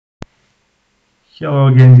Hello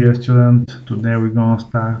again, dear student. Today we're gonna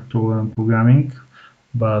start to learn programming,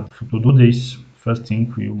 but to do this, first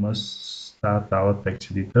thing we must start our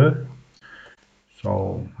text editor.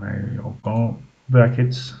 So I open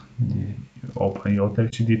brackets, open your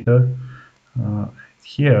text editor. Uh,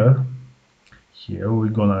 here, here we're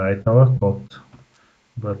gonna write our code.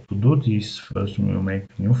 But to do this, first we'll make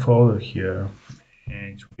a new folder here,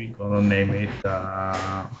 and we're gonna name it.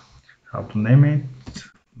 How to name it?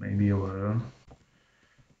 Maybe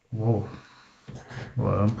whoa,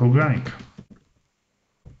 learn programming.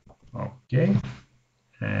 Okay,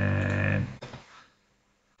 and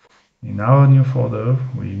in our new folder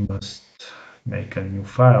we must make a new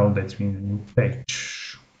file, that means a new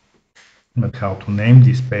page. But how to name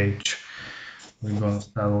this page? We're gonna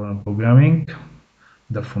start on programming,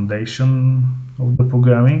 the foundation of the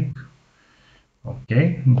programming.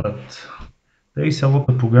 Okay, but there is a lot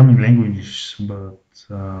of programming languages, but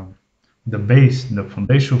the base, the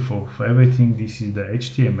foundation for everything, this is the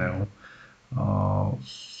HTML.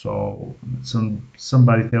 So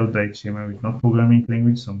somebody tells the HTML is not programming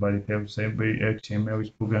language, somebody tells every HTML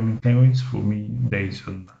is programming language. For me, there is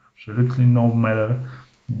absolutely no matter,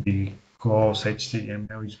 because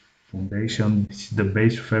HTML is foundation, this is the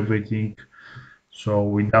base of everything. So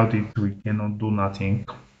without it, we cannot do nothing.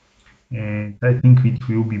 And I think it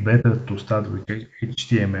will be better to start with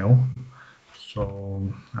HTML.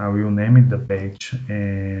 So I will name it the page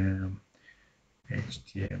and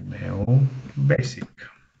HTML basic.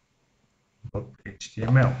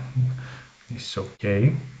 HTML is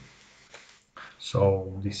okay.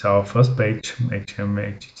 So this is our first page,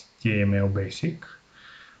 HTML basic.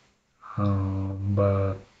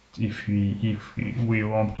 But if we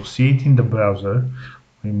want to see it in the browser,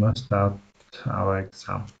 we must start our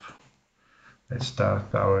exam. Let's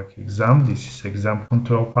start our exam. This is exam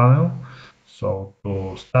control panel. So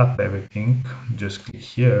to start everything, just click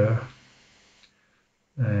here,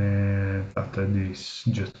 and after this,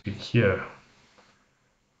 just click here.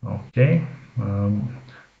 Okay,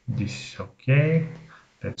 this is okay.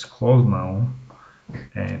 Let's close now,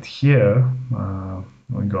 and here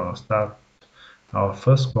we're gonna start our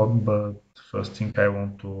first code. But first thing, I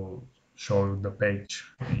want to show you the page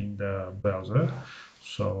in the browser,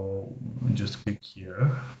 so just click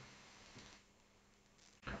here.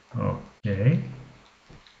 Okay.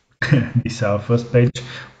 This is our first page.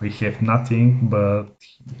 We have nothing, but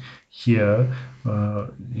here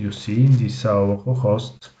you see this is our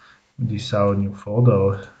localhost, this is our new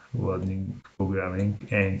folder, learning programming,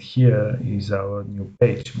 and here is our new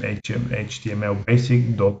page, HTML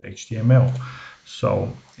basic.html.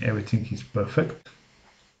 So everything is perfect.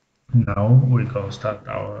 Now we're gonna start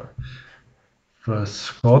our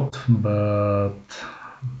first code, but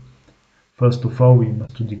first of all we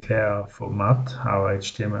must declare our format, our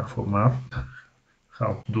HTML format.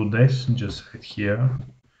 How to do this? Just right here,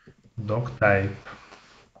 doc type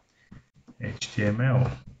HTML.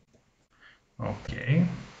 Okay,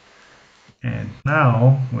 and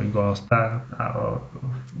now we're gonna start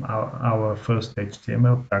our first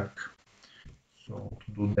HTML tag. So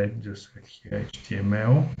to do that, just right here,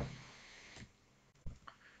 HTML.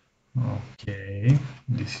 Okay,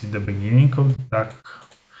 this is the beginning of the tag.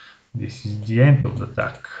 This is the end of the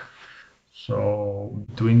tag. So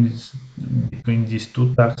between these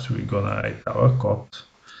two tags, we're gonna write our code.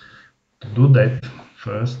 To do that,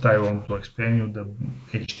 first I want to explain you the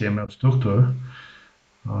HTML structure.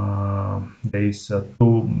 There is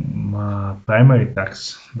two primary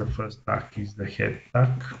tags. The first tag is the head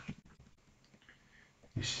tag.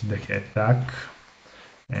 This is the head tag.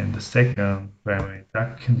 And the second primary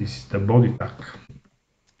tag, this is the body tag.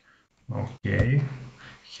 Okay,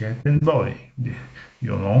 head and body,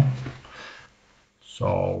 you know.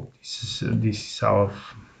 So this is the structure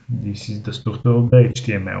of the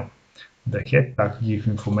HTML. The head tag gives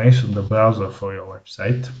information the browser for your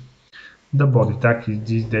website. The body tag is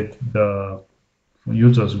this that the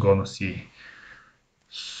user's gonna see.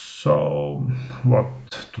 So what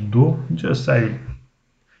to do? Just I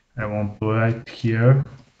want to write here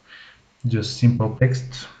just simple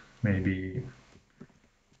text. Maybe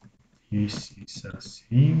this is a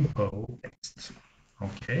simple text.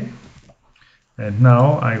 Okay. And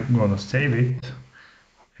now I'm gonna save it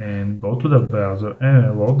and go to the browser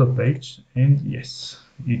and load the page. And yes,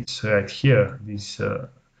 it's right here. This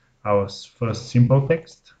our first simple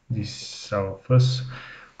text. This is our first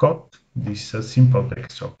code. This is a simple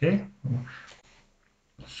text. Okay.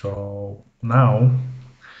 So now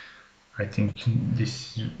I think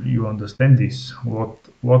this you understand this.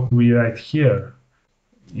 What we write here,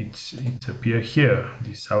 it appear here.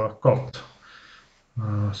 This is our code.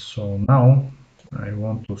 So now I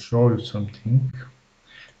want to show you something.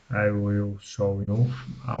 I will show you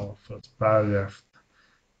our first paragraph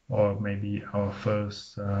or maybe our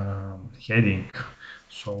first heading.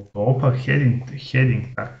 So to open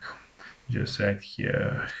heading tag, just write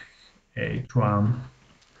here H1,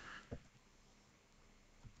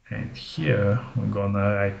 and here we're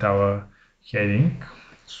gonna write our heading.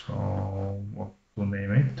 So what to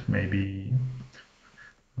name it? Maybe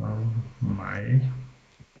my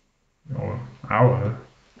or our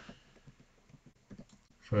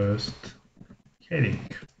first heading.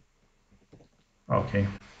 Okay,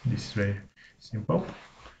 this is very simple.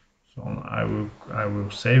 So I will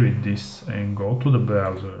save it this and go to the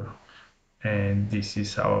browser, and this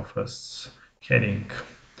is our first heading.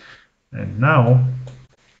 And now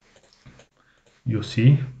you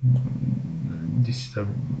see this is the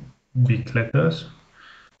big letters.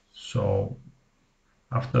 So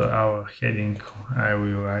after our heading, I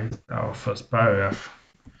will write our first paragraph.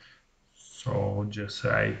 So just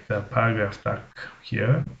write the paragraph tag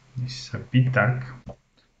here. This is a p tag.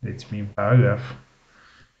 That means paragraph.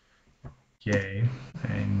 Okay,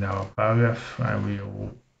 and our paragraph, I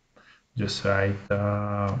will just write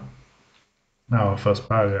our first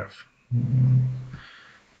paragraph.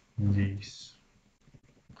 This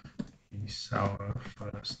is our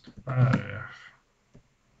first paragraph.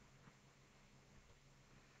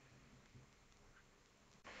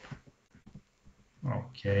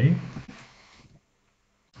 Okay,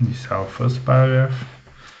 this is our first paragraph.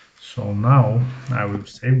 So now I will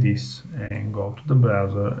save this and go to the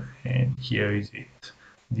browser, and here is it.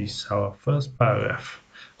 This is our first paragraph.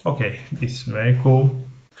 Okay, this is very cool.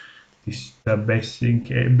 This is the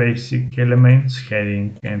basic elements,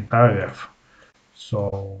 heading and paragraph.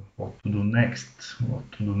 So what to do next? What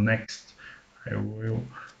to do next? I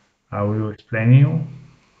will explain you.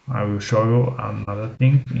 I will show you another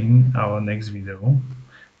thing in our next video.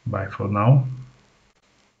 Bye for now.